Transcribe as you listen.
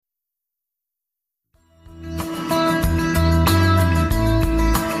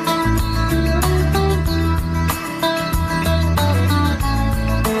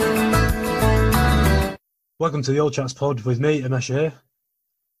Welcome to the Old Chats Pod with me, Amesh here.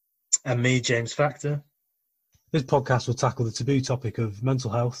 And me, James Factor. This podcast will tackle the taboo topic of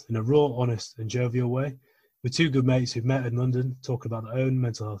mental health in a raw, honest and jovial way, with two good mates who've met in London talking about their own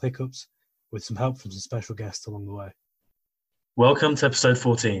mental health hiccups, with some help from some special guests along the way. Welcome to episode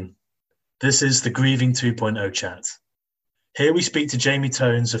 14. This is the Grieving 2.0 chat. Here we speak to Jamie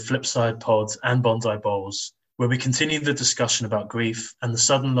Tones of Flipside Pod and Bondi Bowls, where we continue the discussion about grief and the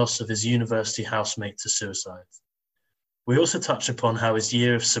sudden loss of his university housemate to suicide. We also touch upon how his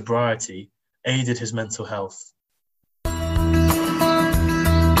year of sobriety aided his mental health.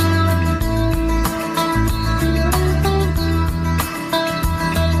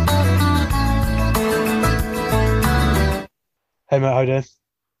 Hey mate, how you doing?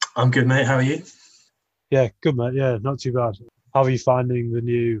 I'm good, mate. How are you? Yeah, good mate. Yeah, not too bad. How are you finding the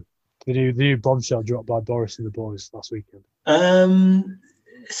new bombshell dropped by Boris and the boys last weekend?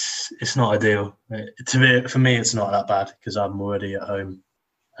 It's not ideal. For me, it's not that bad because I'm already at home,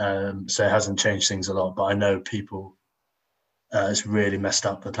 so it hasn't changed things a lot. But I know people, it's really messed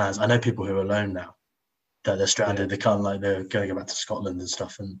up the plans. I know people who are alone now, that they're stranded. Yeah. They can't, they're going to go back to Scotland and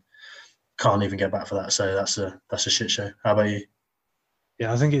stuff, and can't even get back for that. So that's a shit show. How about you?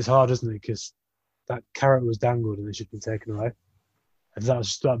 Yeah, I think it's hard, isn't it? Because that carrot was dangled and it should be taken away. And that was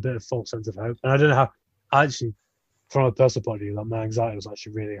just that bit of false sense of hope. And I don't know how, actually, from a personal point of view, my anxiety was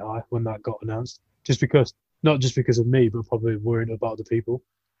actually really high when that got announced. Not just because of me, but probably worrying about the people.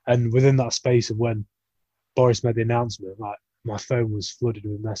 And within that space of when Boris made the announcement, my phone was flooded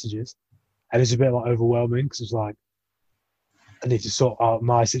with messages. And it's a bit overwhelming because it's I need to sort out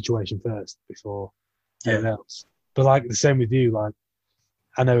my situation first before anything else. But the same with you,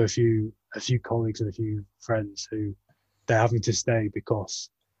 I know a few colleagues and a few friends who they're having to stay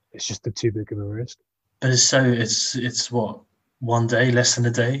because it's just too big of a risk. But it's what, one day, less than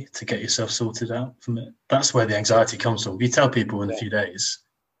a day to get yourself sorted out from it. That's where the anxiety comes from. If you tell people in a few days,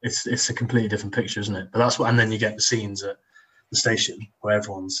 it's a completely different picture, isn't it? But that's what, and then you get the scenes at the station where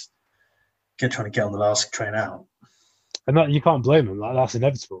everyone's trying to get on the last train out. And that you can't blame them. That's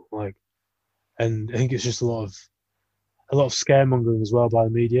inevitable. And I think it's just a lot of scaremongering as well by the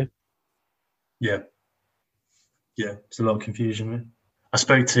media. Yeah, it's a lot of confusion. Right? I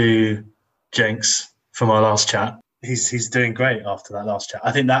spoke to Jenks from our last chat. He's doing great after that last chat.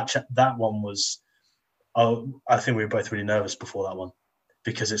 I think that one was. I think we were both really nervous before that one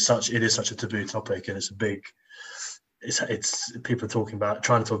because it is such a taboo topic and it's a big. It's people are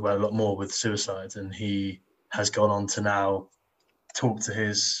trying to talk about it a lot more with suicide, and he has gone on to now talk to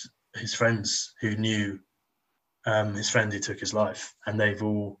his friends who knew his friend who took his life, and they've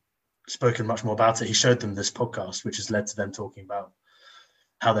all spoken much more about it. He showed them this podcast, which has led to them talking about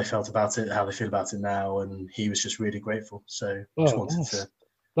how they felt about it, how they feel about it now, and he was just really grateful. So just wanted to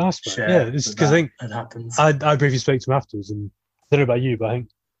share. Yeah, it's because I think it happens. I briefly spoke to him afterwards, and I don't know about you, but I think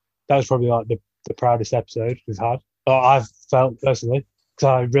that was probably the proudest episode we've had. I've felt personally, because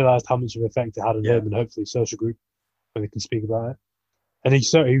I realised how much of an effect it had on him and hopefully social group when they can speak about it. And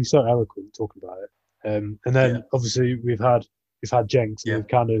he was so eloquent talking about it. And then obviously we've had Jenks, and we've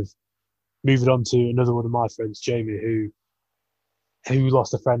kind of moved on to another one of my friends, Jamie, who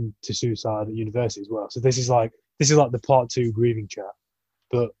lost a friend to suicide at university as well. So this is the part 2 grieving chat.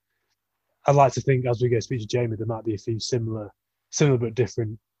 But I'd like to think as we go speak to Jamie, there might be a few similar but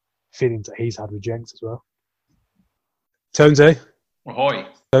different feelings that he's had with Jenks as well. Tones, Ahoy.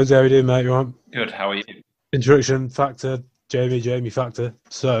 Tones, how are you doing, mate? You all right? Good, how are you? Introduction, Factor, Jamie, Factor.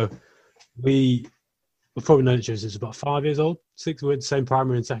 So we've probably known each other since about 5 years old. 6, we went to the same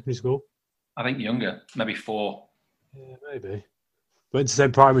primary and secondary school. I think younger, maybe 4. Yeah, maybe. Went to the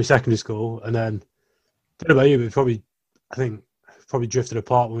same primary, secondary school, and then, I don't know about you, but probably drifted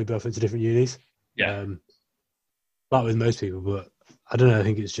apart when we both went to different unis. Yeah. Like with most people, but I don't know, I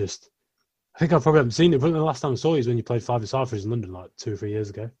think I probably haven't seen it. Probably the last time I saw you is when you played 5-a-side for us in London 2 or 3 years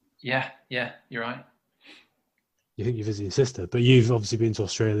ago. Yeah, you're right. You think you visited your sister, but you've obviously been to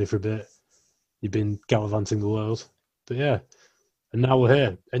Australia for a bit. You've been gallivanting the world. But yeah, and now we're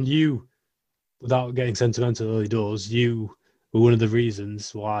here. And you, without getting sentimental early doors, you were one of the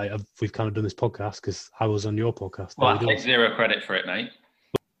reasons why we've kind of done this podcast, because I was on your podcast. Well, I take zero credit for it, mate.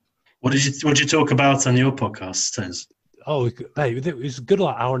 What did you talk about on your podcast, Tez? Oh, mate, it was a good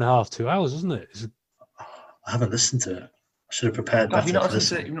hour and a half, 2 hours, wasn't it? I haven't listened to it. I should have prepared better. You've not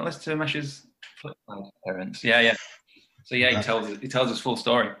listened to Mesh's parents? Yeah. So he tells his full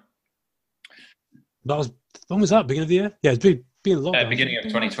story. When was that? Beginning of the year? Yeah, it's been a long time. Beginning of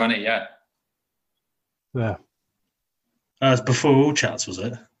 2020, yeah. Yeah. It was before All Chats, was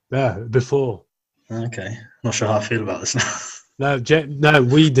it? Yeah, before. Okay. Not sure how I feel about this now. No,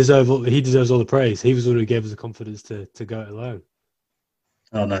 he deserves all the praise. He was the one who gave us the confidence to go it alone.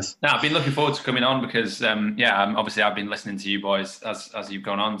 Oh, nice. Now, I've been looking forward to coming on because, obviously I've been listening to you boys as you've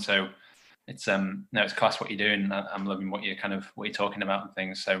gone on. So it's it's class what you're doing. I'm loving what you're talking about and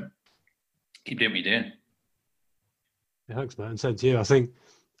things. So keep doing what you're doing. Yeah, thanks, man. And same to you. I think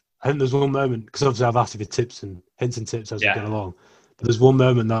there's one moment, because obviously I've asked you for tips and hints and tips as we get along. But there's one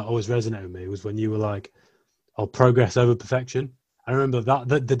moment that always resonated with me was when you were like, "I'll progress over perfection." I remember that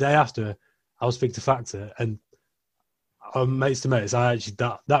the day after I was speaking to Factor and mates to mates, I actually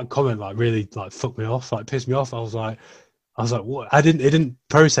that comment like really like fucked me off, like pissed me off. I was like, what? It didn't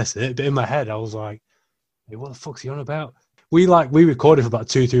process it, but in my head I was like, hey, what the fuck's he on about? We recorded for about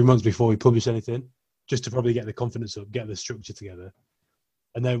 2-3 months before we published anything, just to probably get the confidence up, get the structure together.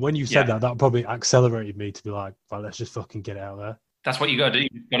 And then when you said that probably accelerated me to be like, right, let's just fucking get it out there. That's what you got to do.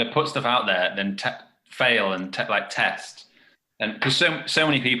 You've got to put stuff out there, then fail and test. And because so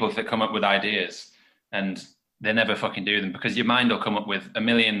many people that come up with ideas and they never fucking do them, because your mind will come up with a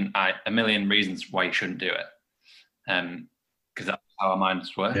million reasons why you shouldn't do it. Because that's how our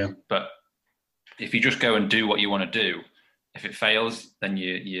minds work. Yeah. But if you just go and do what you want to do, if it fails, then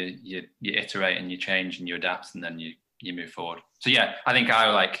you iterate and you change and you adapt, and then you move forward. So yeah, I think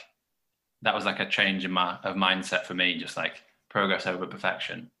that was like a change of mindset for me, just like progress over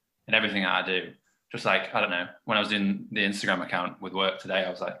perfection in everything that I do. Just like, I don't know, when I was doing the Instagram account with work today, I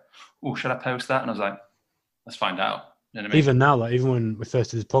was like, oh, should I post that? And I was like, let's find out. You know what I mean? Even now, like even when we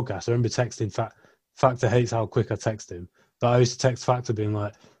first did this podcast, I remember texting Factor hates how quick I text him. But I used to text Factor being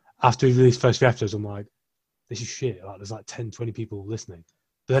like, after we released first few episodes, I'm like, this is shit. Like there's like 10, 20 people listening.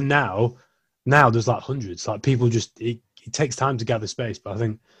 But then now there's like hundreds. Like people just, it takes time to gather space. But I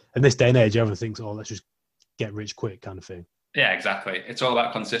think in this day and age, everyone thinks, oh, let's just get rich quick kind of thing. Yeah, exactly. It's all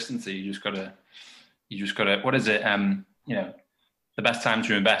about consistency. You just gotta, what is it? The best time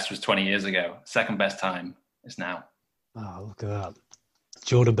to invest was 20 years ago. Second best time is now. Oh, look at that.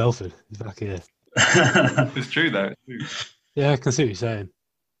 Jordan Belford is back here. It's true though. It's true. Yeah, I can see what you're saying.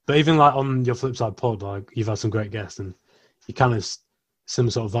 But even like on your Flipside pod, like you've had some great guests and you kind of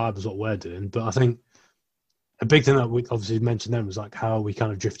similar sort of vibe as what we're doing. But I think a big thing that we obviously mentioned then was like how we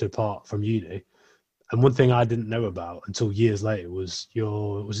kind of drifted apart from uni. And one thing I didn't know about until years later was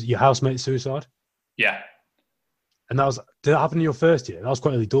your housemate's suicide. Yeah. And did that happen in your first year? That was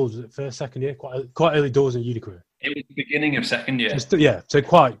quite early doors. Was it first, second year? Quite early doors in uni career. It was the beginning of second year. So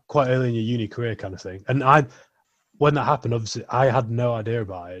quite early in your uni career kind of thing. And when that happened, obviously, I had no idea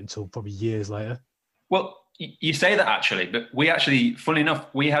about it until probably years later. Well, you say that actually, but we actually, funnily enough,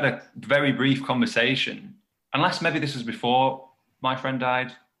 we had a very brief conversation, unless maybe this was before my friend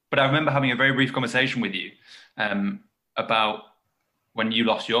died, but I remember having a very brief conversation with you about when you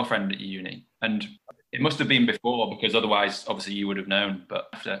lost your friend at uni. And it must have been before, because otherwise, obviously, you would have known. But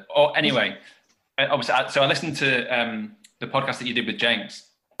after, anyway, obviously, so I listened to the podcast that you did with Jenks,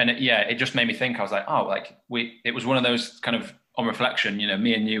 and it just made me think. I was like, oh, like it was one of those kind of on reflection. You know,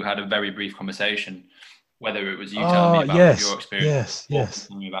 me and you had a very brief conversation. Whether it was you telling me about your experience,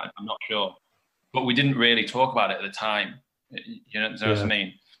 telling me about it, I'm not sure. But we didn't really talk about it at the time. You know what I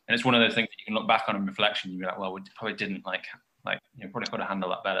mean? And it's one of those things that you can look back on in reflection. You're like, well, we probably didn't probably could have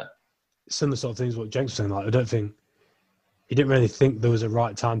handled that better. Similar sort of things what Jenks was saying. Like, I don't think he didn't really think there was a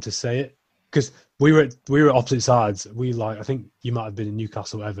right time to say it, because we were at opposite sides. I think you might have been in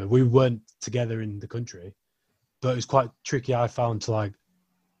Newcastle or whatever. We weren't together in the country, but it was quite tricky. I found to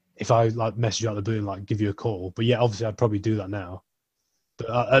if I message you out of the blue and give you a call. But yeah, obviously I'd probably do that now.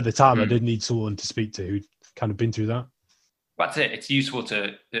 But at the time, I did need someone to speak to who'd kind of been through that. That's it. It's useful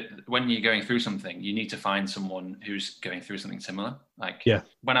when you're going through something, you need to find someone who's going through something similar.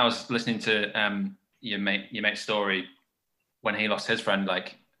 When I was listening to your mate's story, when he lost his friend,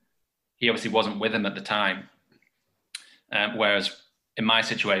 he obviously wasn't with him at the time. Whereas in my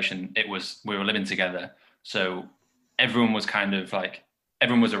situation, we were living together. So everyone was kind of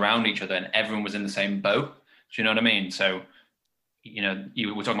everyone was around each other and everyone was in the same boat. Do you know what I mean? So,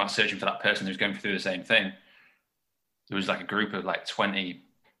 you were talking about searching for that person who's going through the same thing. There was a group of 20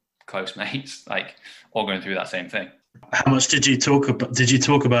 close mates, all going through that same thing. How much did you talk about? Did you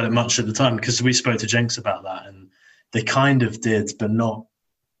talk about it much at the time? Because we spoke to Jenks about that, and they kind of did, but not,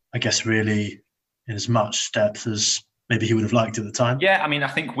 I guess, really in as much depth as maybe he would have liked at the time. Yeah, I mean, I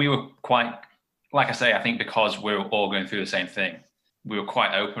think we were quite, I think because we were all going through the same thing, we were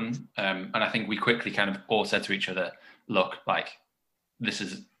quite open, and I think we quickly kind of all said to each other, "Look, this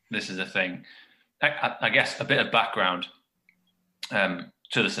is a thing." I guess a bit of background to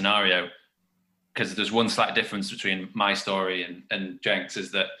the scenario, because there's one slight difference between my story and Jenks,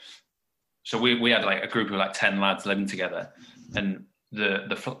 is that so we had a group of 10 lads living together, and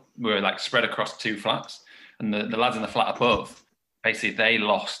we were like spread across 2 flats, and the lads in the flat above, basically they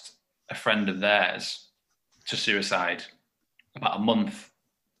lost a friend of theirs to suicide about a month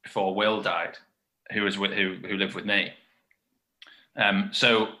before Will died, who lived with me.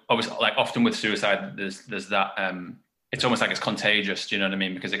 So obviously, like often with suicide, there's that. It's almost like it's contagious. Do you know what I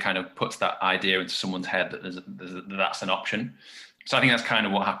mean? Because it kind of puts that idea into someone's head that that's an option. So I think that's kind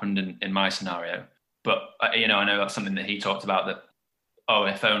of what happened in my scenario. But I know that's something that he talked about. That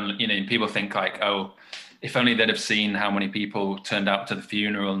if only people think like, if only they'd have seen how many people turned out to the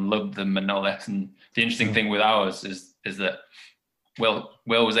funeral and loved them and all this. And the interesting thing with ours is that Will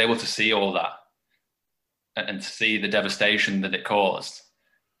was able to see all that and to see the devastation that it caused,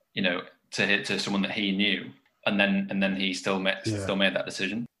 to someone that he knew, and then he still made that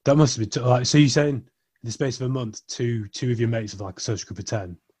decision. That must have been like. So you're saying in the space of a month, two of your mates of like a social group of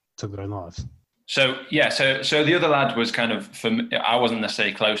 10 took their own lives. So so the other lad was kind of, I wasn't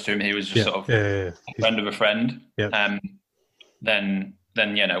necessarily close to him. He was just sort of a friend of a friend. Yeah. Then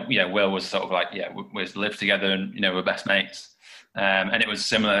Will was sort of like, we lived together and we're best mates. And it was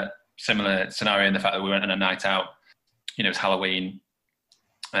similar scenario in the fact that we went on a night out. It's Halloween,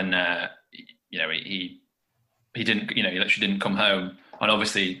 and he didn't, he literally didn't come home, and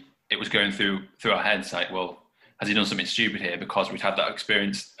obviously it was going through our heads like, well, has he done something stupid here? Because we'd had that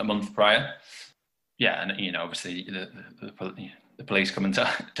experience a month prior. Yeah, and obviously the police come and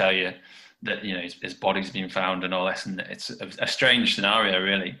tell you that his body's been found and all this, and it's a strange scenario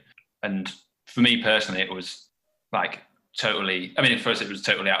really. And for me personally, it was like totally. I mean, at first it was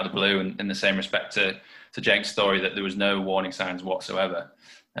totally out of the blue, and in the same respect to Jake's story, that there was no warning signs whatsoever.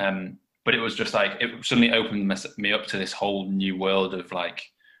 But it was just like it suddenly opened me up to this whole new world of like,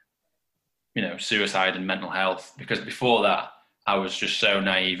 suicide and mental health. Because before that, I was just so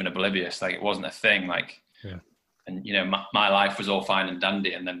naive and oblivious. Like it wasn't a thing. Like, and my life was all fine and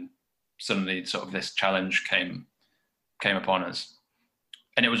dandy, and then suddenly sort of this challenge came upon us.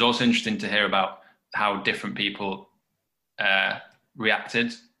 And it was also interesting to hear about how different people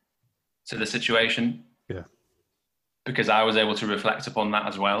reacted to the situation. Yeah, because I was able to reflect upon that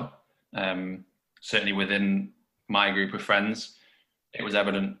as well. Certainly within my group of friends, it was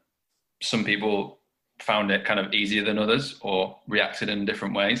evident some people found it kind of easier than others or reacted in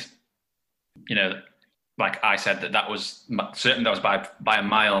different ways. Like I said, that was by a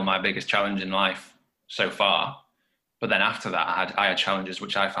mile my biggest challenge in life so far. But then after that, I had challenges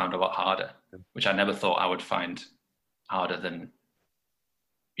which I found a lot harder, which I never thought I would find harder than,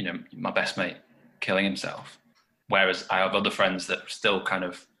 my best mate killing himself. Whereas I have other friends that still kind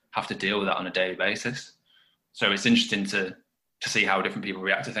of have to deal with that on a daily basis. So it's interesting to see how different people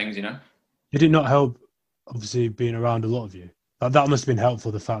react to things, Did it not help, obviously, being around a lot of you? That must have been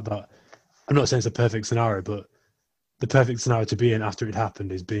helpful, the fact that, I'm not saying it's a perfect scenario, but the perfect scenario to be in after it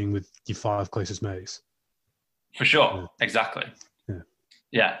happened is being with your 5 closest mates. For sure. Yeah. Exactly.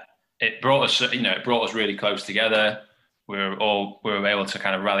 Yeah. It brought us really close together. We were able to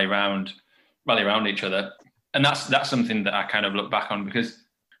kind of rally around each other. And that's something that I kind of look back on, because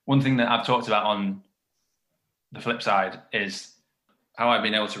one thing that I've talked about on the flip side is how I've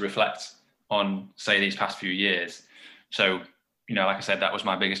been able to reflect on, say, these past few years. So, like I said, that was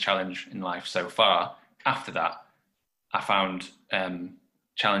my biggest challenge in life so far. After that, I found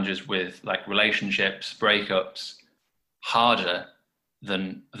challenges with like relationships, breakups, harder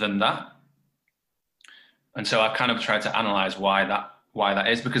than that. And so I kind of tried to analyze why that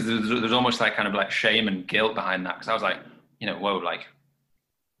is, because there's almost like kind of like shame and guilt behind that. Because I was like, like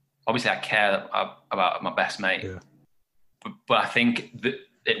obviously I care about my best mate, but I think that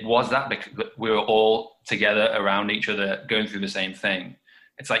it was that because we were all together around each other going through the same thing.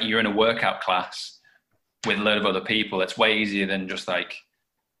 It's like you're in a workout class with a load of other people. It's way easier than just like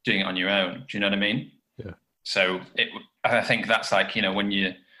doing it on your own. Do you know what I mean? Yeah. So I think that's like, when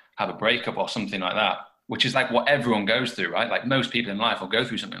you have a breakup or something like that, which is like what everyone goes through, right? Like most people in life will go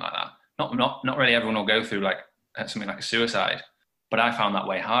through something like that. Not really everyone will go through like something like a suicide, but I found that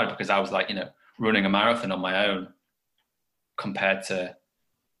way hard because I was like, running a marathon on my own compared to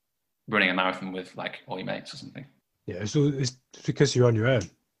running a marathon with like all your mates or something. Yeah, so it's because you're on your own.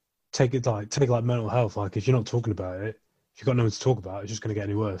 Take mental health. Like if you're not talking about it, if you've got no one to talk about, it's just going to get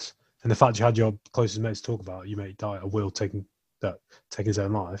any worse. And the fact you had your closest mates to talk about, your mate died, or Will taking his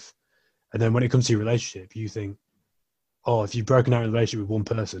own life. And then when it comes to your relationship, you think, if you've broken out in a relationship with one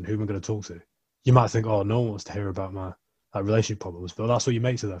person, who am I going to talk to? You might think, no one wants to hear about my relationship problems, but that's what your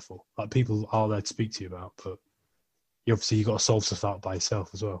mates are there for. Like people are there to speak to you about, but you've got to solve stuff out by yourself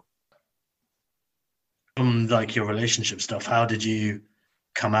as well. From like your relationship stuff, how did you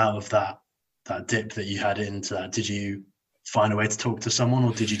come out of that dip that you had into that? Did you find a way to talk to someone,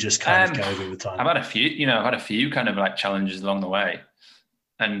 or did you just kind of go over it with time? I've had a few kind of like challenges along the way,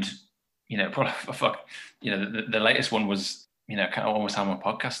 and probably the latest one was kind of almost how my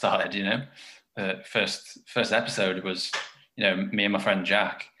podcast started. The first episode was me and my friend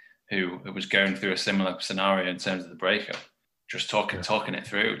Jack, who was going through a similar scenario in terms of the breakup, just talking it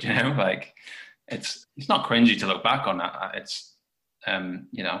through. Like it's not cringy to look back on that. It's I'm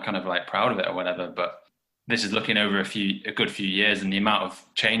kind of like proud of it or whatever, but this is looking over a good few years and the amount of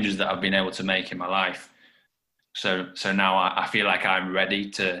changes that I've been able to make in my life. So now I feel like I'm ready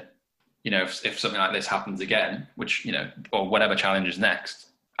to, if something like this happens again, which, or whatever challenge is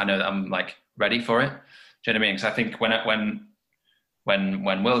next, I know that I'm like ready for it. Do you know what I mean? Because I think when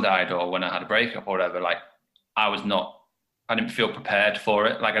Will died or when I had a breakup or whatever, like I didn't feel prepared for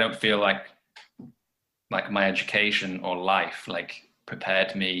it. Like I don't feel like my education or life like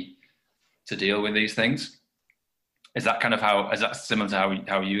prepared me to deal with these things. Is that similar to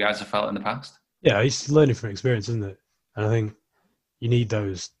how you guys have felt in the past? Yeah, it's learning from experience, isn't it? And I think you need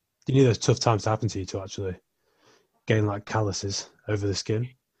those tough times to happen to you to actually gain like calluses over the skin.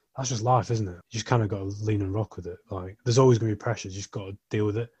 That's just life, isn't it? You just kind of got to lean and rock with it. Like there's always going to be pressure. You just got to deal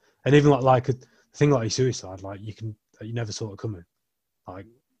with it. And even like a thing like suicide, like you never saw it coming. Like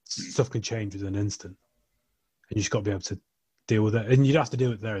stuff can change within an instant, and you just got to be able to deal with it. And you don't have to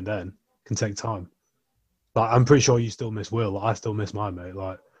do it there and then. It can take time. Like I'm pretty sure you still miss Will. I still miss my mate.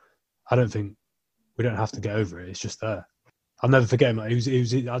 Like I don't think we don't have to get over it. It's just there. I'll never forget him. Like, it was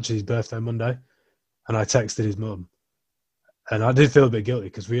actually his birthday Monday, and I texted his mum, and I did feel a bit guilty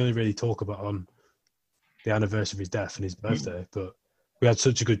because we only really talk about on the anniversary of his death and his birthday, but we had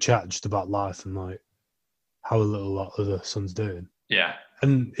such a good chat just about life and like how a lot of the son's doing. Yeah.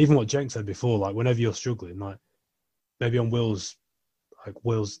 And even what Jenk said before, like whenever you're struggling, like maybe on Will's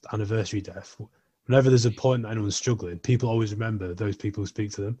anniversary death, whenever there's a point that anyone's struggling, people always remember those people who speak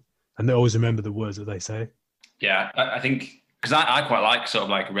to them, and they always remember the words that they say. Yeah, I think because I quite like sort of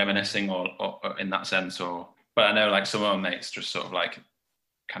like reminiscing or in that sense, but I know like some of my mates just sort of like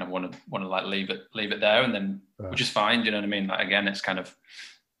kind of want to like leave it there, and then which is fine. Do you know what I mean? Like again, it's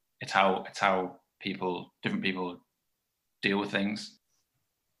how different people deal with things.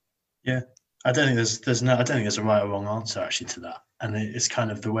 Yeah, I don't think there's a right or wrong answer actually to that, and it's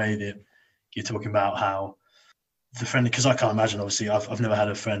kind of the way that you're talking about how the friend, because I can't imagine, obviously I've never had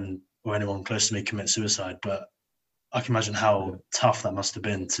a friend or anyone close to me commit suicide, but I can imagine how tough that must have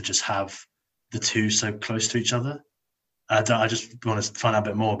been to just have the two so close to each other. I just want to find out a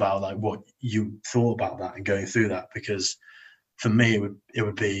bit more about like what you thought about that and going through that, because for me it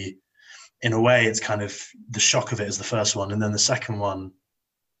would be, in a way, it's kind of the shock of it is the first one, and then the second one,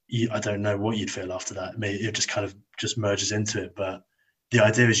 I don't know what you'd feel after that. Maybe it just kind of just merges into it. But the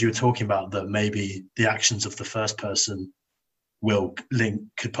idea is you were talking about that maybe the actions of the first person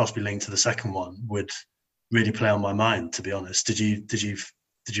could possibly link to the second one would really play on my mind, to be honest. Did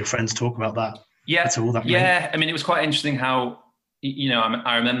your friends talk about that? Yeah, at all, I mean, it was quite interesting how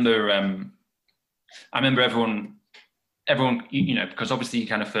I remember everyone, because obviously you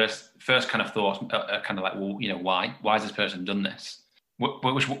kind of first kind of thought kind of like, well, why has this person done this?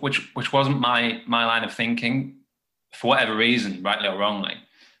 Which wasn't my line of thinking for whatever reason, rightly or wrongly,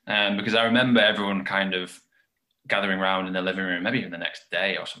 because I remember everyone kind of gathering around in the living room, maybe even the next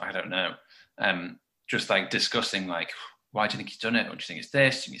day or something, I don't know, just like discussing like, why do you think he's done it? Or do you think it's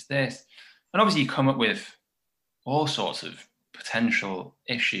this? Do you think it's this? And obviously you come up with all sorts of potential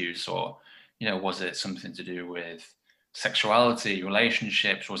issues, or, was it something to do with sexuality,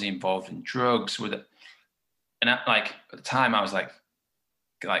 relationships? Was he involved in drugs? And at the time I was like,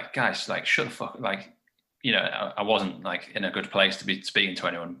 guys, like, shut the fuck, like, I wasn't like in a good place to be speaking to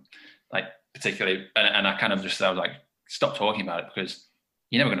anyone, like particularly, and I kind of just, I was like, stop talking about it because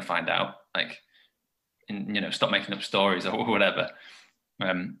you're never going to find out, like, and, stop making up stories or whatever.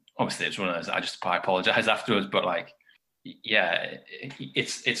 Obviously it's one of those, I apologize afterwards, but like, yeah,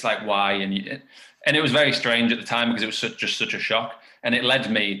 it's like, why? And it was very strange at the time because it was just such a shock. And it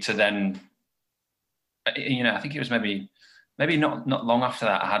led me to then, I think it was maybe not long after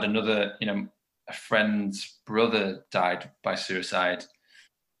that, I had another, a friend's brother died by suicide.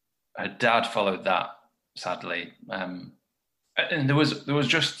 Her dad followed that, sadly. And there was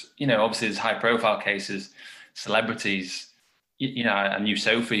just, obviously there's high profile cases, celebrities. I knew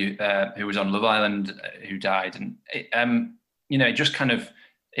Sophie, who was on Love Island, who died, and it just kind of,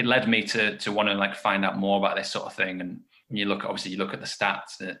 it led me to want to like find out more about this sort of thing. And you look at the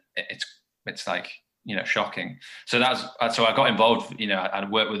stats, it's like, shocking. So so I got involved. I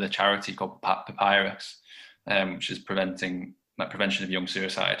worked with a charity called Papyrus, which is prevention of young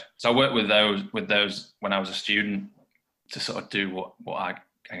suicide. So I worked with those when I was a student, sort of do what I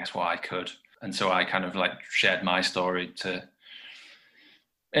guess what I could. And so I kind of like shared my story into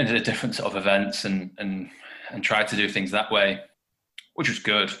the different sort of events and tried to do things that way, which was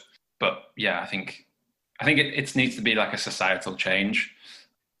good. But yeah, I think it needs to be like a societal change.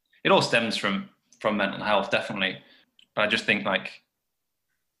 It all stems from mental health, definitely. But I just think like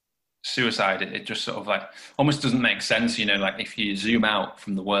suicide, it just sort of like almost doesn't make sense, like if you zoom out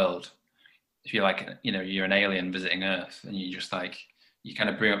from the world, if you're like, you're an alien visiting Earth and you just like, you kind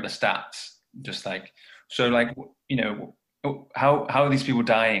of bring up the stats, just like, so like, how are these people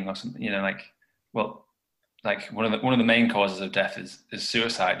dying or something, like, well, like one of the main causes of death is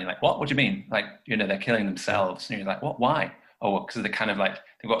suicide. And you're like, what do you mean? Like, they're killing themselves. And you're like, what, why? Oh, well, because they're kind of like,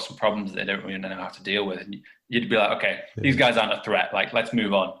 they've got some problems that they don't really know how to deal with. And you'd be like, okay, these guys aren't a threat. Like, let's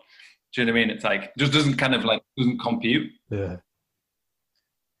move on. Do you know what I mean? It's like, just doesn't compute. Yeah.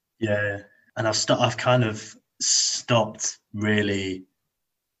 Yeah. And I've kind of stopped really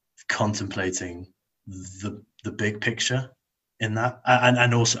contemplating the big picture in that.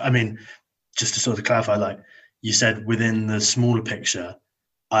 And also, I mean, just to sort of clarify, like you said, within the smaller picture,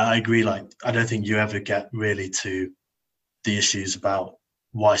 I agree. Like, I don't think you ever get really to the issues about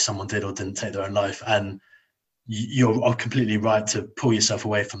why someone did or didn't take their own life. And you're completely right to pull yourself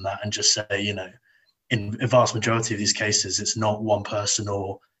away from that and just say, in a vast majority of these cases, it's not one person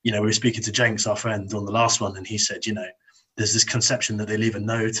or, we were speaking to Jenks, our friend, on the last one, and he said, there's this conception that they leave a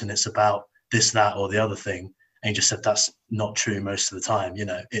note and it's about this, that, or the other thing. And he just said that's not true most of the time.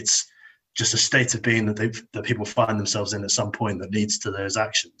 It's just a state of being that people find themselves in at some point that leads to those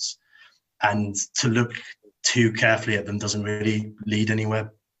actions. And to look too carefully at them doesn't really lead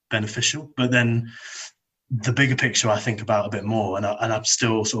anywhere beneficial. But then the bigger picture I think about a bit more, and I'm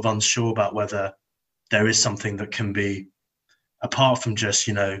still sort of unsure about whether there is something that can be, apart from just,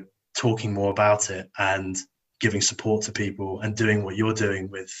 talking more about it and giving support to people and doing what you're doing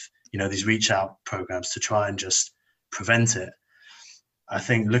with, these reach out programs to try and just prevent it. I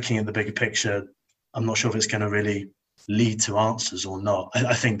think looking at the bigger picture, I'm not sure if it's going to really lead to answers or not.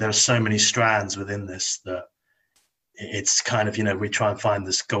 I think there are so many strands within this that it's kind of, we try and find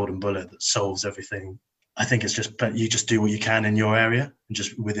this golden bullet that solves everything. I think it's just, but you just do what you can in your area and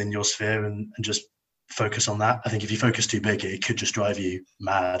just within your sphere and just focus on that. I think if you focus too big, it could just drive you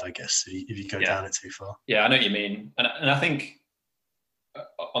mad, I guess, if you go down it too far. Yeah, I know what you mean. And I think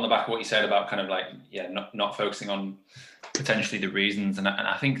on the back of what you said about kind of like, not focusing on potentially the reasons. And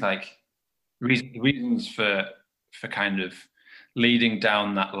I think like reasons for kind of leading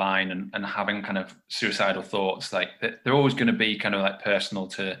down that line and having kind of suicidal thoughts, like they're always going to be kind of like personal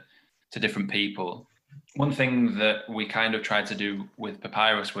to different people. One thing that we kind of tried to do with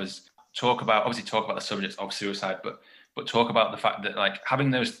Papyrus was talk about the subject of suicide, but talk about the fact that like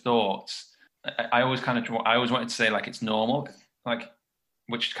having those thoughts, I always wanted to say like it's normal, like,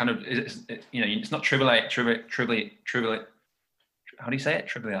 which kind of is, it's not trivializing. How do you say it?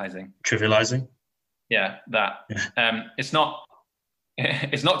 Trivializing. Yeah, that. Yeah. It's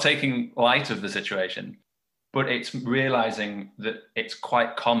not taking light of the situation, but it's realizing that it's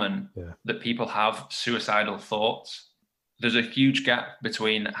quite common that people have suicidal thoughts. There's a huge gap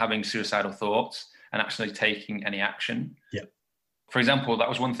between having suicidal thoughts and actually taking any action. Yeah. For example, that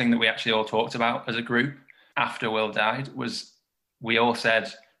was one thing that we actually all talked about as a group after Will died, was we all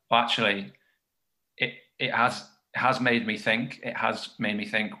said, well, actually, it has made me think. It has made me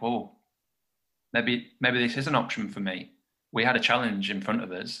think, well, maybe this is an option for me. We had a challenge in front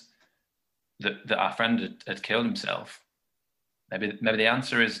of us that our friend had killed himself. Maybe the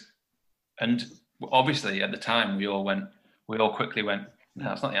answer is, and obviously at the time we all quickly went, no,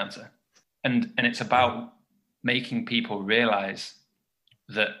 that's not the answer. And it's about making people realize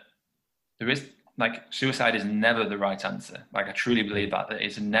that there is, like, suicide is never the right answer. Like, I truly believe that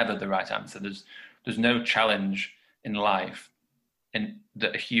it's never the right answer. There's no challenge in life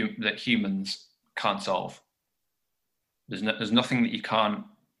that humans can't solve. There's nothing that you can't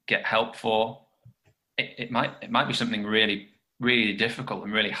get help for. It might be something really, really difficult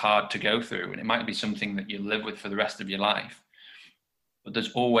and really hard to go through, and it might be something that you live with for the rest of your life. But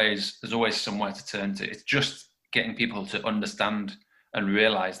there's always somewhere to turn to. It's just getting people to understand and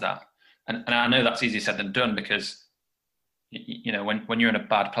realize that. And I know that's easier said than done, because when you're in a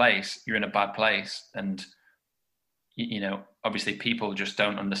bad place, you're in a bad place, and obviously people just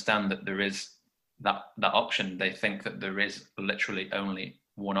don't understand that there is that option. They think that there is literally only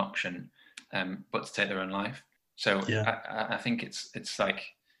one option, but to take their own life. So yeah. I think it's like,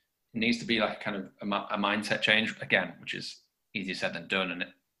 it needs to be like kind of a mindset change again, which is easier said than done, and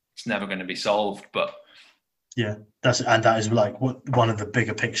it's never going to be solved. But yeah, that is like one of the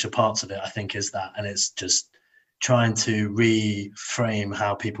bigger picture parts of it, I think, is that, and it's just trying to reframe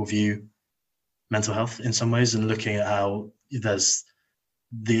how people view mental health in some ways, and looking at how there's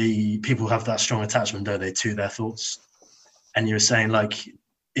the people have that strong attachment, don't they, to their thoughts. And you were saying, like,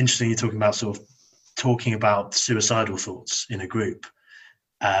 interesting, you're talking about sort of talking about suicidal thoughts in a group.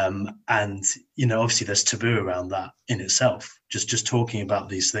 And, you know, obviously there's taboo around that in itself, just talking about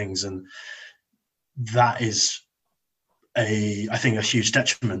these things. And that is I think a huge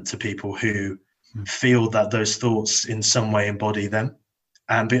detriment to people who feel that those thoughts in some way embody them.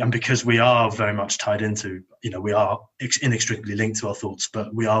 And because we are very much tied into, you know, we are inextricably linked to our thoughts,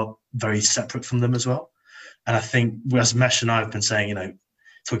 but we are very separate from them as well. And I think, as Mesh and I have been saying, you know,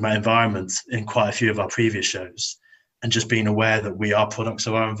 talking about environment in quite a few of our previous shows, and just being aware that we are products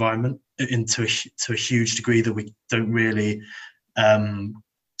of our environment to a huge degree that we don't really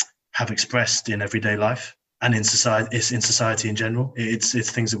have expressed in everyday life and in society in general. It's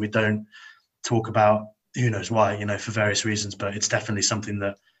things that we don't talk about. Who knows why, you know, for various reasons, but it's definitely something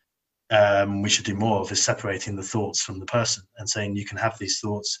that we should do more of, is separating the thoughts from the person and saying you can have these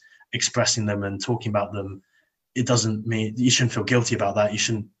thoughts, expressing them and talking about them. It doesn't mean you shouldn't feel guilty about that. You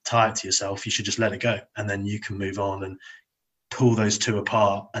shouldn't tie it to yourself. You should just let it go, and then you can move on and pull those two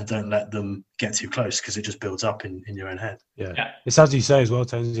apart, and don't let them get too close, because it just builds up in your own head. Yeah. It's as you say as well,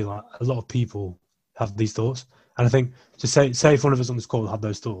 Tony, like a lot of people have these thoughts. And I think to say if one of us on this call had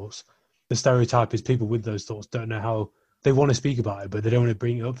those thoughts, the stereotype is people with those thoughts don't know how they want to speak about it, but they don't want to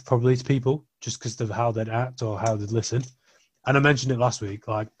bring it up probably to people just because of how they'd act or how they'd listen. And I mentioned it last week,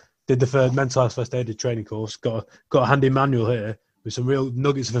 like did the third mental health first aid training course, got a handy manual here with some real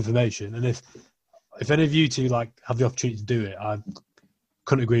nuggets of information. And if any of you two like have the opportunity to do it, I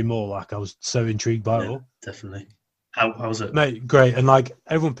couldn't agree more. Like I was so intrigued by it all. Definitely. How was it? Mate, great. And like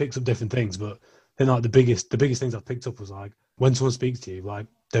everyone picks up different things, but then like the biggest things I've picked up was like when someone speaks to you, like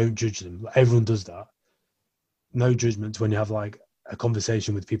don't judge them. Like, everyone does that. No judgments when you have like a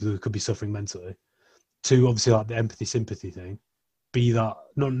conversation with people who could be suffering mentally. Two, obviously like the empathy, sympathy thing. Be that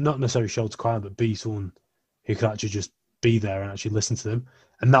not necessarily shoulder to cry on, but be someone who could actually just be there and actually listen to them.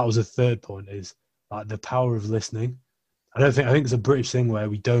 And that was a third point, is like the power of listening. I think it's a British thing where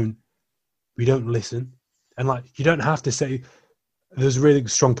we don't listen. And like you don't have to say. There's a really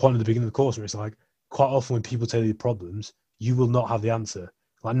strong point at the beginning of the course where it's like quite often when people tell you problems, you will not have the answer.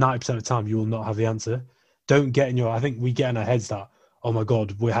 Like 90% of the time, you will not have the answer. Don't get I think we get in our heads that, oh my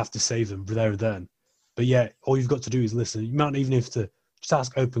God, we have to save them there and then. But yeah, all you've got to do is listen. You might even have to just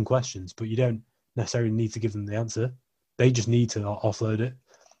ask open questions, but you don't necessarily need to give them the answer. They just need to offload it.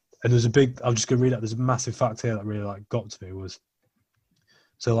 And there's I'm just going to read out, there's a massive fact here that really like got to me was,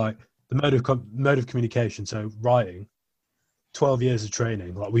 so like the mode of communication. So writing, 12 years of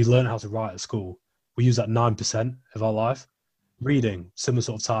training, like we learn how to write at school. We use that 9% of our life. Reading, similar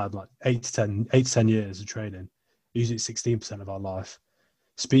sort of time, like 8 to 10 years of training. Use it 16% of our life.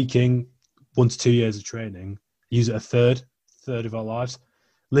 Speaking, 1 to 2 years of training. Use it a third of our lives.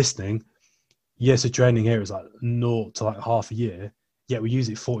 Listening, years of training here is like 0 to like half a year, yet we use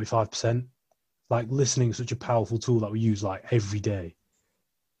it 45%. Like listening is such a powerful tool that we use like every day.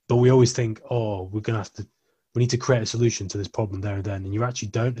 But we always think, oh, we need to create a solution to this problem there and then. And you actually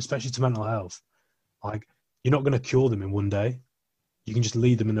don't, especially to mental health. Like you're not going to cure them in one day. You can just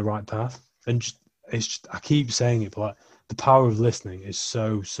lead them in the right path. And I keep saying it, but like, the power of listening is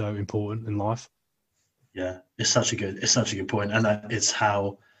so, so important in life. Yeah, it's such a good point. And it's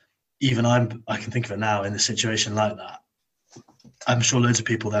how even I can think of it now in a situation like that. I'm sure loads of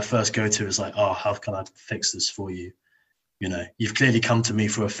people, their first go-to is like, oh, how can I fix this for you? You know, you've clearly come to me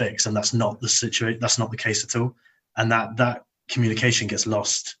for a fix, and that's not the situation. That's not the case at all. And that communication gets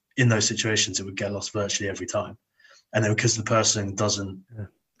lost in those situations. It would get lost virtually every time. And then because the person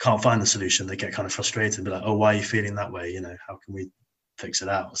can't find the solution, they get kind of frustrated and be like, oh, why are you feeling that way? You know, how can we fix it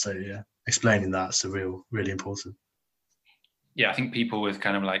out? So yeah, explaining that's really important. Yeah, I think people with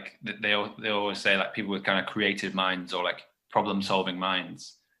kind of like, they always say like people with kind of creative minds or like problem solving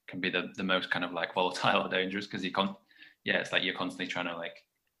minds can be the most kind of like volatile or dangerous, because it's like you're constantly trying to like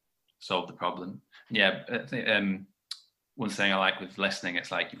solve the problem. Yeah, one thing I like with listening,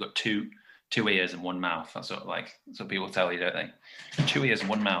 it's like you've got two ears and one mouth. That's what people tell you, don't they? 2 ears and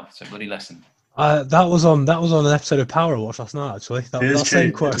one mouth, so bloody listen. That was on an episode of Power Watch last night. Actually, that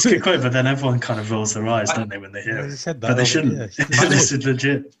same quote. It's a good quote, but then everyone kind of rolls their eyes, don't they, when they hear it? Said that, but they shouldn't. Yeah. This is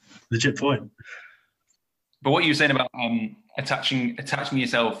legit point. But what you're saying about attaching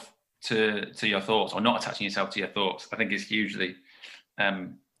yourself to your thoughts, or not attaching yourself to your thoughts, I think is hugely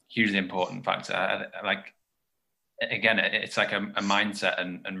important factor. Like again, it's like a mindset,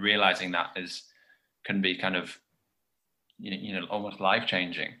 and realizing that can be kind of, you know, almost life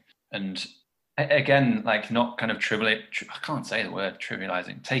changing. And again, like not kind of I can't say the word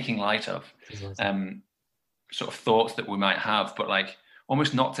trivializing, taking light of sort of thoughts that we might have, but like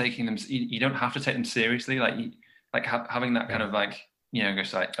almost not taking them. You don't have to take them seriously. Like having that kind of like,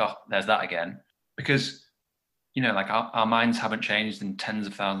 just like, oh, there's that again, because like our minds haven't changed in tens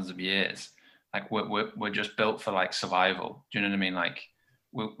of thousands of years. Like we're just built for like survival. Do you know what I mean? Like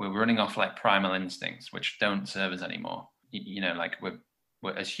we're running off like primal instincts, which don't serve us anymore. Like we're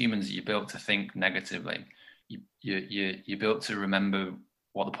as humans, you're built to think negatively. You're built to remember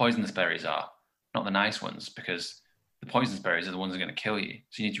what the poisonous berries are, not the nice ones, because the poisonous berries are the ones that are going to kill you.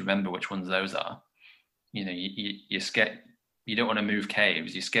 So you need to remember which ones those are. You're scared. You don't want to move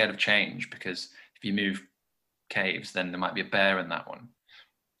caves. You're scared of change, because if you move caves, then there might be a bear in that one.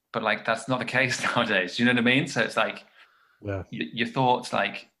 But like that's not the case nowadays. Do you know what I mean? So it's like your thoughts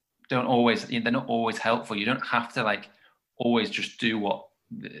like they're not always helpful. You don't have to like always just do what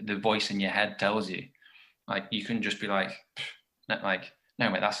the voice in your head tells you. Like you can just be like no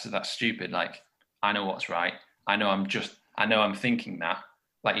mate, that's stupid. Like I know what's right. I know I'm thinking that,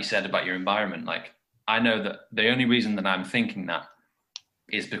 like you said about your environment. Like I know that the only reason that I'm thinking that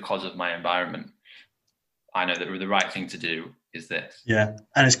is because of my environment. I know that the right thing to do is this. Yeah,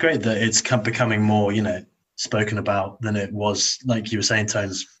 and it's great that it's becoming more, spoken about than it was, like you were saying,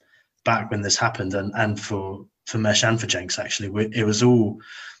 Tones, back when this happened, and for Mesh and for Jenks, actually, it was all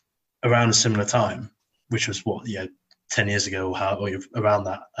around a similar time, which was 10 years ago or around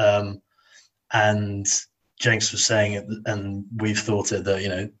that. And Jenks was saying it, and we've thought it,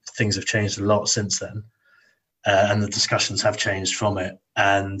 that, things have changed a lot since then, and the discussions have changed from it.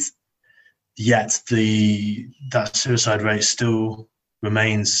 And yet that suicide rate still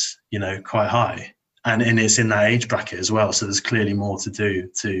remains, quite high. And it's in that age bracket as well. So there's clearly more to do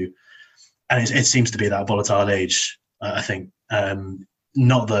and it seems to be that volatile age, I think.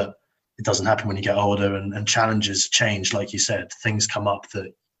 Not that it doesn't happen when you get older and challenges change, like you said. Things come up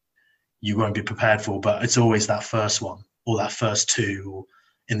that you won't be prepared for, but it's always that first one or that first two or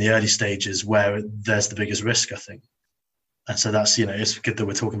in the early stages where there's the biggest risk, I think. And so that's, it's good that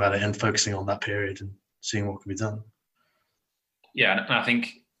we're talking about it and focusing on that period and seeing what can be done. Yeah, and I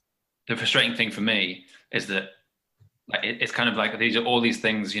think the frustrating thing for me is that like it's kind of like these are all these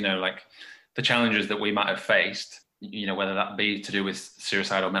things, like the challenges that we might have faced, whether that be to do with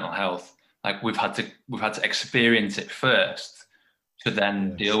suicide or mental health, like we've had to experience it first to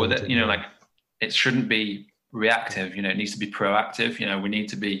then deal with it. Like it shouldn't be reactive. It needs to be proactive. We need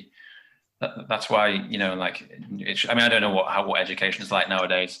to be. That's why like I don't know what education is like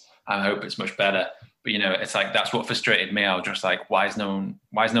nowadays. I hope it's much better. But it's like that's what frustrated me. I was just like, why is no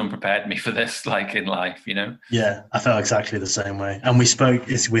one prepared me for this? Like in life, Yeah, I felt exactly the same way. And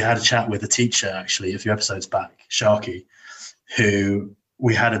we had a chat with a teacher actually a few episodes back, Sharky, who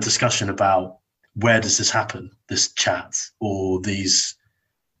we had a discussion about where does this happen, this chat or these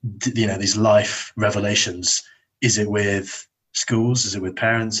life revelations. Is it with schools? Is it with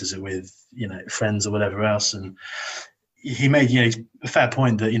parents? Is it with friends or whatever else? And he made a fair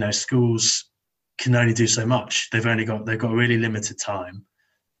point that schools can only do so much. They've got really limited time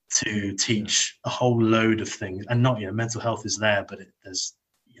to teach a whole load of things, and not mental health is there, but there's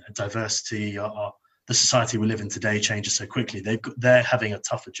diversity. The society we live in today changes so quickly. They're having a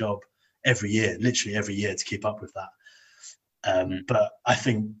tougher job literally every year to keep up with that. But I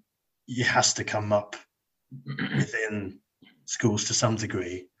think it has to come up within schools to some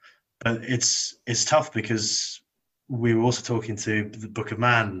degree. But it's tough because we were also talking to the Book of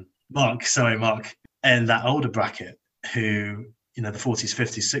Man, Mark, and that older bracket who, the 40s,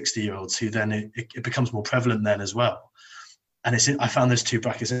 50s, 60-year-olds who then it becomes more prevalent then as well. And I found those two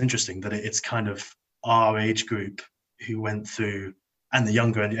brackets interesting, that it's kind of our age group who went through and the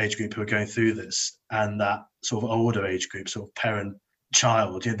younger age group who are going through this, and that sort of older age group, sort of parent,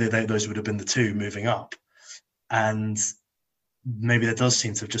 child, those would have been the two moving up. And maybe there does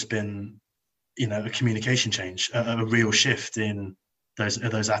seem to have just been, a communication change, a real shift in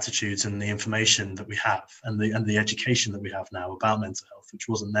those attitudes and the information that we have and the education that we have now about mental health, which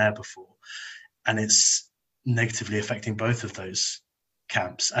wasn't there before. And it's negatively affecting both of those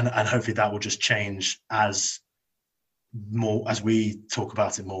camps. And hopefully that will just change as we talk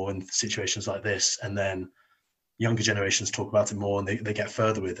about it more in situations like this, and then younger generations talk about it more and they get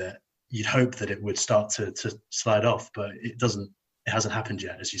further with it. You'd hope that it would start to slide off, but it doesn't. It hasn't happened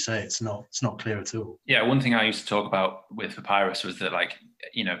yet, as you say. It's not clear at all. Yeah, one thing I used to talk about with Papyrus was that, like,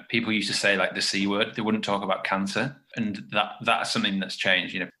 people used to say like the C word. They wouldn't talk about cancer, and that's something that's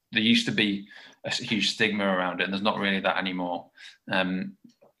changed. There used to be a huge stigma around it, and there's not really that anymore.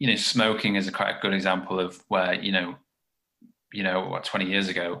 Smoking is quite a good example of where 20 years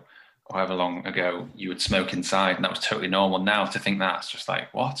ago, however long ago you would smoke inside, and that was totally normal. Now to think that's just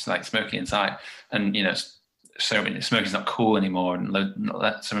like, what? Like smoking inside, and so smoking's not cool anymore, and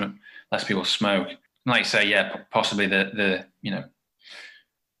less people smoke. And like you say, yeah, possibly the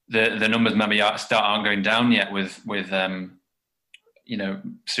numbers maybe aren't going down yet with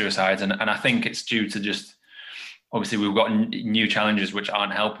suicides, and I think it's due to just, obviously we've got new challenges which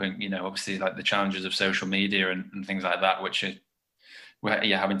aren't helping, obviously like the challenges of social media and things like that, which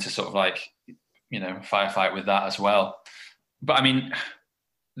we're having to sort of like, firefight with that as well. But I mean,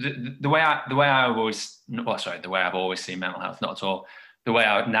 the way I've always seen mental health, not at all, the way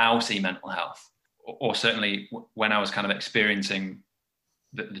I now see mental health, or certainly when I was kind of experiencing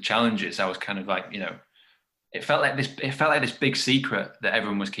the challenges, I was kind of like, it felt like this big secret that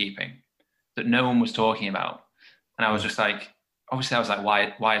everyone was keeping, that no one was talking about. And I was just like, obviously I was like,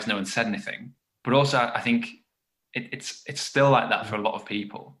 why has no one said anything? But also I think it's still like that for a lot of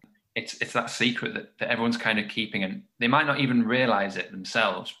people. It's that secret that everyone's kind of keeping, and they might not even realize it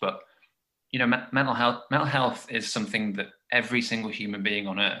themselves. But mental health is something that every single human being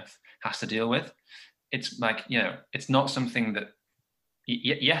on earth has to deal with. It's like, it's not something that,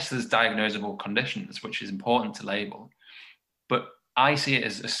 yes, there's diagnosable conditions, which is important to label, but I see it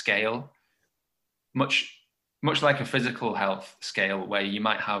as a scale, much like a physical health scale, where you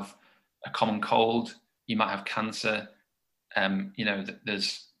might have a common cold, you might have cancer.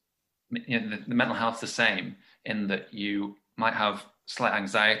 There's the mental health the same, in that you might have slight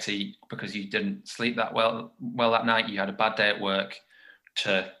anxiety because you didn't sleep that well that night, you had a bad day at work,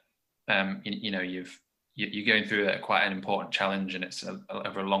 to you're going through quite an important challenge, and it's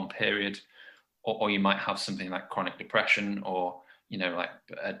over a long period, or you might have something like chronic depression, or like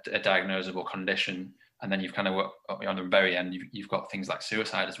a diagnosable condition, and then you've kind of on the very end you've got things like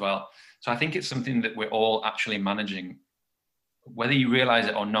suicide as well. So I think it's something that we're all actually managing, whether you realize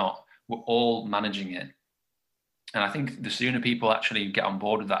it or not. We're all managing it, and I think the sooner people actually get on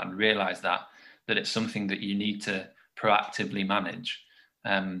board with that and realize that it's something that you need to proactively manage,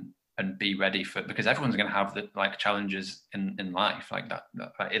 and be ready for, because everyone's going to have the challenges in life like that.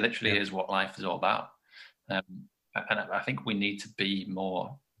 It literally is what life is all about, and I think we need to be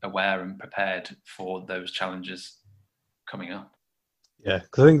more aware and prepared for those challenges coming up. Yeah,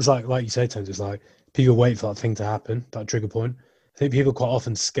 because I think it's like you say, Tony, it's like people wait for that thing to happen, that trigger point. I think people are quite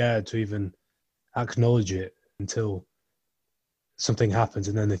often scared to even acknowledge it until something happens,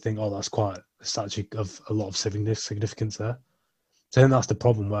 and then they think, oh, it's actually of a lot of significance there. So I think that's the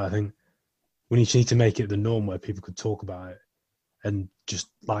problem, where I think we need to make it the norm where people could talk about it, and just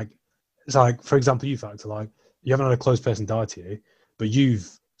it's like, for example, you Factor, like you haven't had a close person die to you, but you've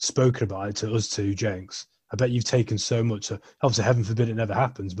spoken about it to us two, Jenks. I bet you've taken so much. Obviously, heaven forbid it never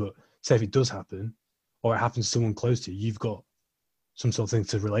happens, but say if it does happen, or it happens to someone close to you, you've got some sort of thing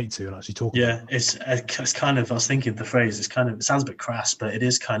to relate to and actually talk about. Yeah, it's kind of, I was thinking the phrase, it sounds a bit crass, but it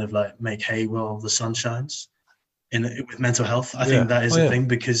is kind of like make hay while the sun shines with mental health. I think that is a thing,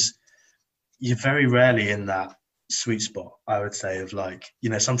 because you're very rarely in that sweet spot, I would say, of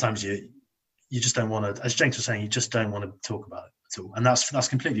sometimes you just don't want to, as Jenks was saying, you just don't want to talk about it at all. And that's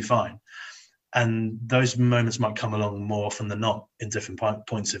completely fine. And those moments might come along more often than not in different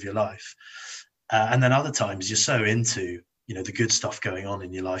points of your life. And then other times you're so into, the good stuff going on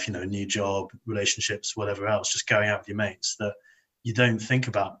in your life, a new job, relationships, whatever else, just going out with your mates, that you don't think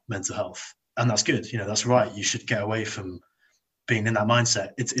about mental health. And that's good. That's right. You should get away from being in that mindset.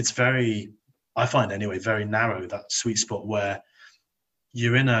 It's very, I find anyway, very narrow, that sweet spot where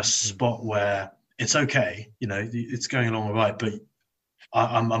you're in a spot where it's okay, it's going along all right, but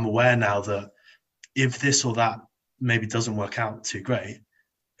I'm aware now that if this or that maybe doesn't work out too great,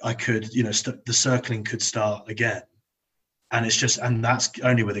 I could, the circling could start again. And it's just, and that's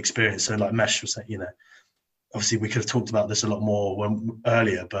only with experience. So like Mesh was saying, obviously we could have talked about this a lot more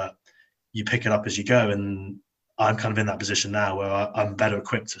earlier, but you pick it up as you go. And I'm kind of in that position now where I'm better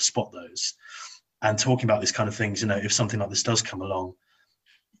equipped to spot those. And talking about these kind of things, if something like this does come along,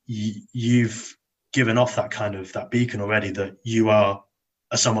 you've given off that beacon already, that you are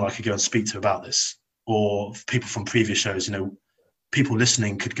someone I could go and speak to about this, or people from previous shows, people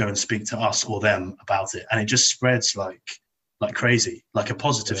listening could go and speak to us or them about it. And it just spreads like crazy, like a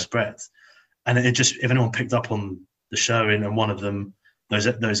positive spread. And it just, if anyone picked up on the show and one of them,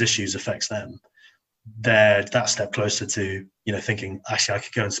 those issues affects them, they're that step closer to, thinking, actually, I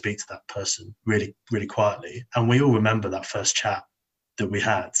could go and speak to that person really, really quietly. And we all remember that first chat that we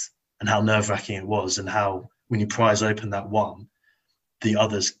had, and how nerve-wracking it was, and how when you prise open that one, the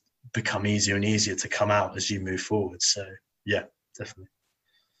others become easier and easier to come out as you move forward. So yeah, definitely.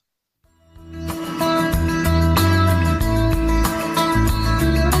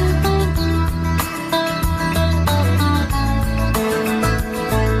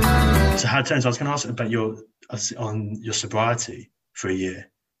 James, I was going to ask about your sobriety for a year,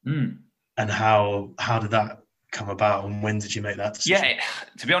 and how did that come about, and when did you make that decision? Yeah,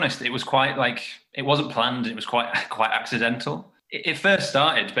 to be honest, it was quite like, it wasn't planned. It was quite accidental. It first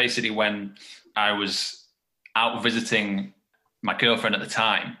started basically when I was out visiting my girlfriend at the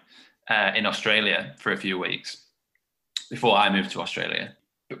time in Australia for a few weeks before I moved to Australia.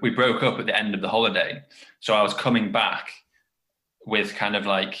 But we broke up at the end of the holiday, so I was coming back with kind of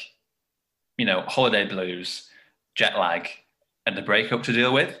like, you know, holiday blues, jet lag, and the breakup to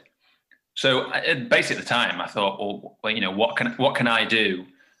deal with. So basically at the time I thought, well, you know, what can I do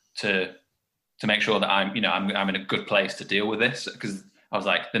to make sure that I'm in a good place to deal with this? Because I was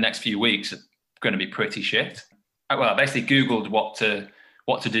like, the next few weeks are going to be pretty shit. I basically Googled what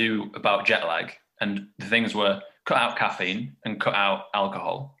to do about jet lag, and the things were cut out caffeine and cut out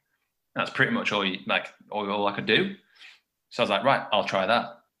alcohol. That's pretty much all I could do. So I was like, right, I'll try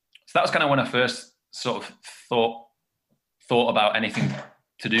that. So that was kind of when I first sort of thought about anything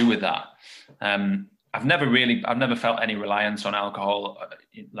to do with that. I've never felt any reliance on alcohol,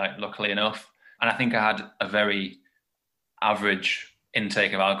 like, luckily enough. And I think I had a very average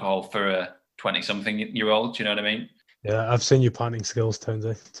intake of alcohol for a 20-something-year-old. Do you know what I mean? Yeah, I've seen your pinting skills,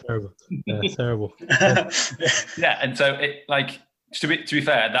 Tonesy. Terrible. Yeah, terrible. Yeah, and so it, like, to be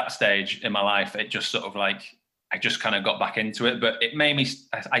fair, at that stage in my life, it just sort of like, I just kind of got back into it, but it made me,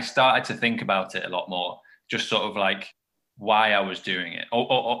 I started to think about it a lot more, just sort of like why I was doing it,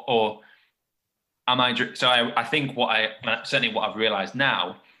 or am I, so I think certainly what I've realized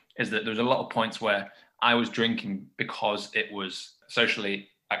now is that there's a lot of points where I was drinking because it was a socially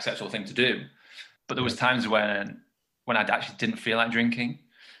acceptable thing to do, but there was times when I actually didn't feel like drinking.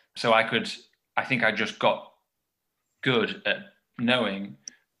 So I think I just got good at knowing,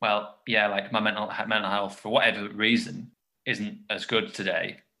 well, yeah, like my mental health, for whatever reason, isn't as good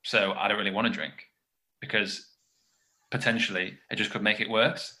today. So I don't really want to drink, because potentially it just could make it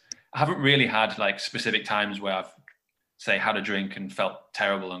worse. I haven't really had like specific times where I've, say, had a drink and felt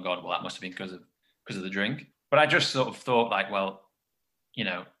terrible and gone, well, that must have been because of the drink. But I just sort of thought like, well, you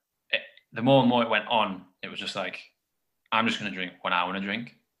know, the more and more it went on, it was just like, I'm just going to drink when I want to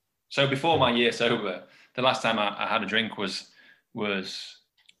drink. So before my year sober, the last time I had a drink was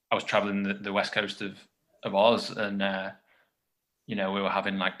I was traveling the west coast of Oz, and you know, we were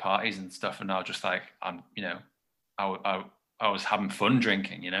having like parties and stuff, and I was just like, I was having fun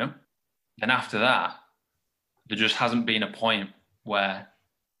drinking, you know. And after that, there just hasn't been a point where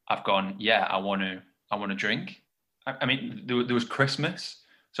I've gone, yeah, I want to drink. I mean, there was Christmas,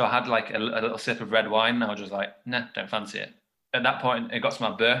 so I had like a little sip of red wine, and I was just like, nah, don't fancy it. At that point, it got to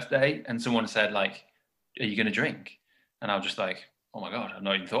my birthday, and someone said like, are you going to drink? And I was just like, oh my God, I've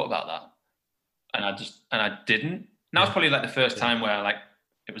not even thought about that. And I didn't. And that was probably like the first time where like,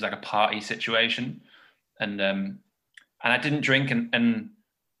 it was like a party situation. And I didn't drink, and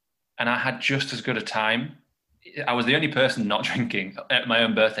I had just as good a time. I was the only person not drinking at my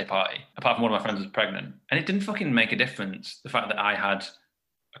own birthday party, apart from one of my friends was pregnant. And it didn't fucking make a difference, the fact that I had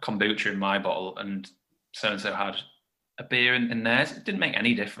a kombucha in my bottle and so-and-so had a beer in theirs. It didn't make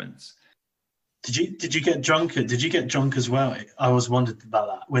any difference. Did you get drunk? Did you get drunk as well? I was wondered about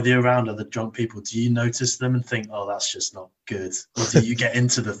that. Whether you're around other drunk people, do you notice them and think, "Oh, that's just not good," or do you get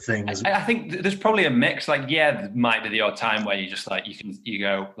into the thing? I think there's probably a mix. Like, yeah, there might be the odd time where you just like you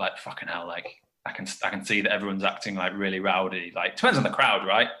go like, "Fucking hell!" Like, I can see that everyone's acting like really rowdy. Like, depends on the crowd,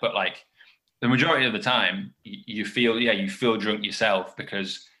 right? But like, the majority of the time, you feel drunk yourself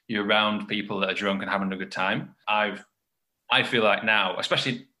because you're around people that are drunk and having a good time. I feel like now,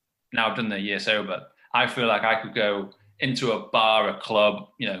 especially now I've done the year sober, I feel like I could go into a bar, a club,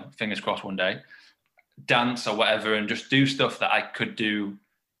 you know, fingers crossed one day, dance or whatever, and just do stuff that I could do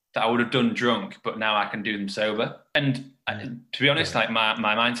that I would have done drunk, but now I can do them sober. And to be honest, like my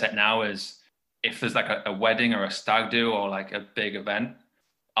mindset now is, if there's like a wedding or a stag do or like a big event,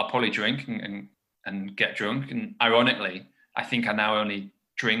 I'll probably drink and get drunk. And ironically, I think I now only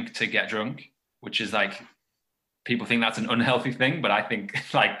drink to get drunk, which is like, people think that's an unhealthy thing, but I think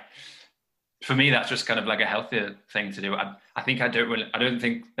like, for me, that's just kind of like a healthier thing to do. I think I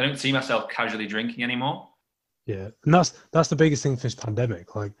don't see myself casually drinking anymore. Yeah, and that's the biggest thing for this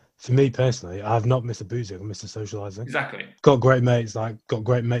pandemic. Like, for me personally, I have not missed the boozing, I've missed the socialising. Exactly. Got great mates at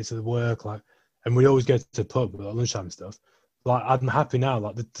the work, like, and we always go to the pub at lunchtime and stuff. Like, I'm happy now,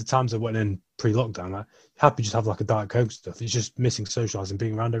 like the times I went in pre-lockdown, like, happy just have like a Diet Coke and stuff. It's just missing socialising,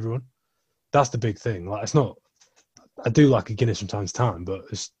 being around everyone. That's the big thing. Like, it's not, I do like a Guinness from time to time, but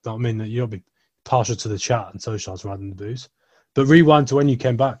it's not mean that you'll be partial to the chat and socialise rather than the booze. But rewind to when you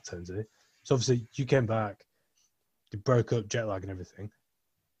came back, Tonesy. So obviously you came back, you broke up, jet lag and everything.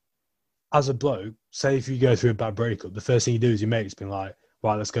 as a bloke, say if you go through a bad breakup, the first thing you do is your mate's been like,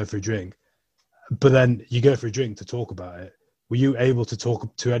 right, let's go for a drink. But then you go for a drink to talk about it. Were you able to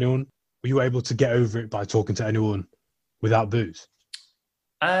talk to anyone? Were you able to get over it by talking to anyone without booze?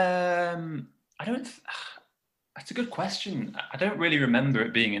 I don't. That's a good question. I don't really remember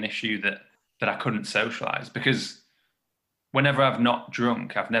it being an issue that I couldn't socialise, because whenever I've not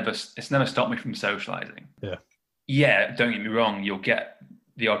drunk, it's never stopped me from socialising. Yeah. Yeah, don't get me wrong. You'll get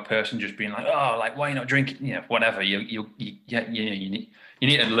the odd person just being like, "Oh, like why are you not drinking?" You know, whatever. You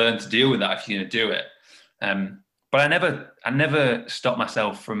need to learn to deal with that if you're going to do it. But I never stopped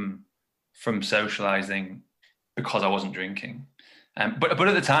myself from socialising because I wasn't drinking. But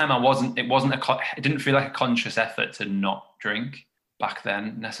at the time, it didn't feel like a conscious effort to not drink back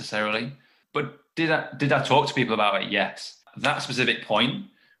then necessarily. But did I talk to people about it? Yes. That specific point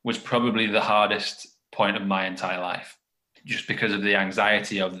was probably the hardest point of my entire life, just because of the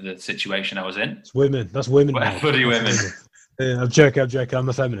anxiety of the situation I was in. It's women. That's women. Bloody women. Yeah, I'm joking. I'm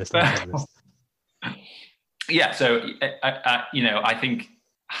a feminist. Yeah. So I think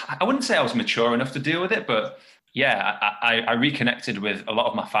I wouldn't say I was mature enough to deal with it, but yeah, I reconnected with a lot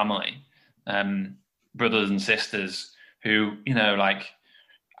of my family, brothers and sisters who, like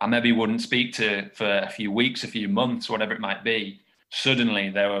I maybe wouldn't speak to for a few weeks, a few months, whatever it might be. Suddenly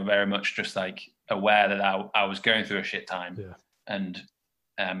they were very much just like aware that I was going through a shit time. Yeah. And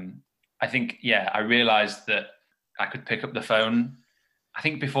I think, I realized that I could pick up the phone. I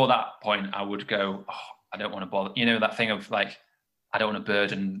think before that point I would go, oh, I don't want to bother. That thing of like, I don't want to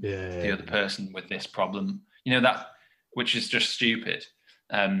burden the other person with this problem. That, which is just stupid.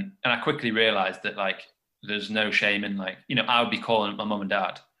 And I quickly realized that like, there's no shame in like, I would be calling my mum and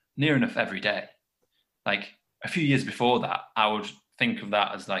dad near enough every day. Like a few years before that, I would think of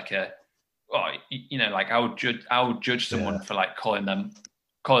that as like like I would judge someone for like calling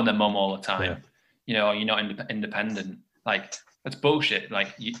their mum all the time. You're not independent. Like that's bullshit.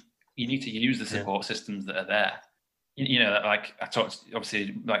 Like you need to use the support systems that are there. Like I talked,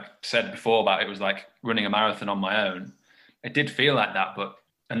 obviously, like said before about it was like running a marathon on my own. It did feel like that,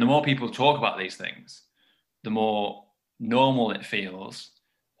 and the more people talk about these things, the more normal it feels.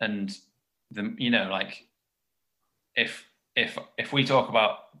 And like if we talk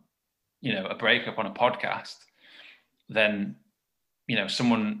about, a breakup on a podcast, then,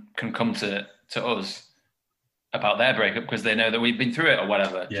 someone can come to us about their breakup because they know that we've been through it or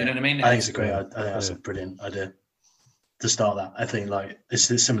whatever. Do you know what I mean? I think it's a great, I think that's a brilliant idea to start that. I think like it's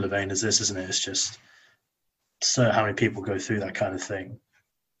a similar vein as this, isn't it? It's just so how many people go through that kind of thing.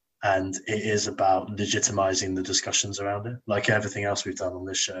 And it is about legitimizing the discussions around it, like everything else we've done on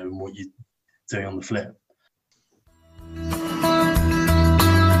this show and what you're doing on the flip.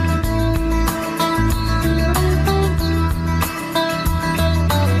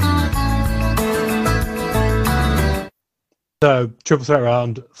 So, triple threat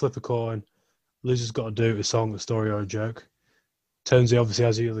round, flip a coin. Loser's got to do a song, a story, or a joke. Turnsy obviously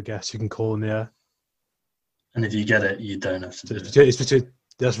has the other guests you can call in the air. And if you get it, you don't have to do it. It's between...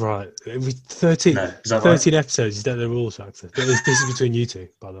 That's right. 13 right? episodes, you don't know the rules factor. This is between you two,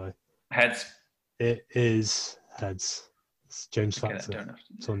 by the way. Heads. It is heads. It's James Factor.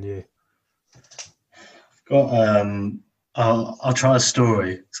 It's on you. Got I'll try a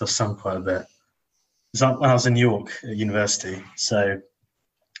story because I've sung quite a bit. It's like when I was in York at university. So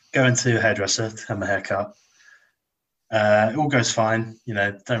going to a hairdresser to have my hair cut. It all goes fine,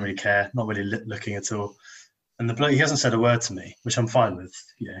 don't really care, not really looking at all. And the bloke, he hasn't said a word to me, which I'm fine with,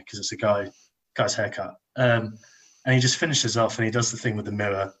 because it's a guy's haircut. And he just finishes off and he does the thing with the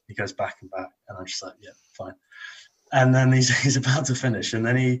mirror. He goes back and back, and I'm just like, yeah, fine. And then he's about to finish, and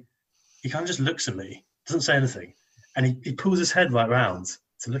then he kind of just looks at me, doesn't say anything, and he pulls his head right round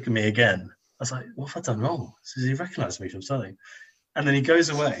to look at me again. I was like, what have I done wrong? Does he recognise me from something? And then he goes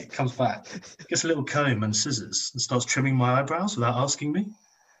away, comes back, gets a little comb and scissors, and starts trimming my eyebrows without asking me.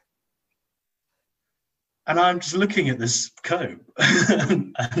 And I'm just looking at this comb,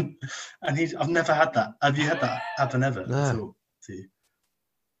 and I've never had that. Have you had that happen ever? No. At all to you?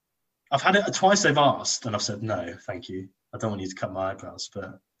 I've had it twice. They've asked, and I've said no, thank you. I don't want you to cut my eyebrows.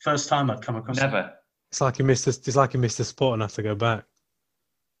 But first time I'd come across never. It. It's like you missed a spot and have to go back.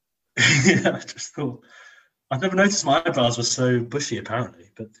 Yeah, I just thought I've never noticed my eyebrows were so bushy.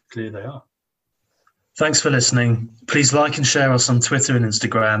 Apparently, but clearly they are. Thanks for listening. Please like and share us on Twitter and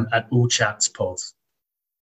Instagram at AllChatsPod.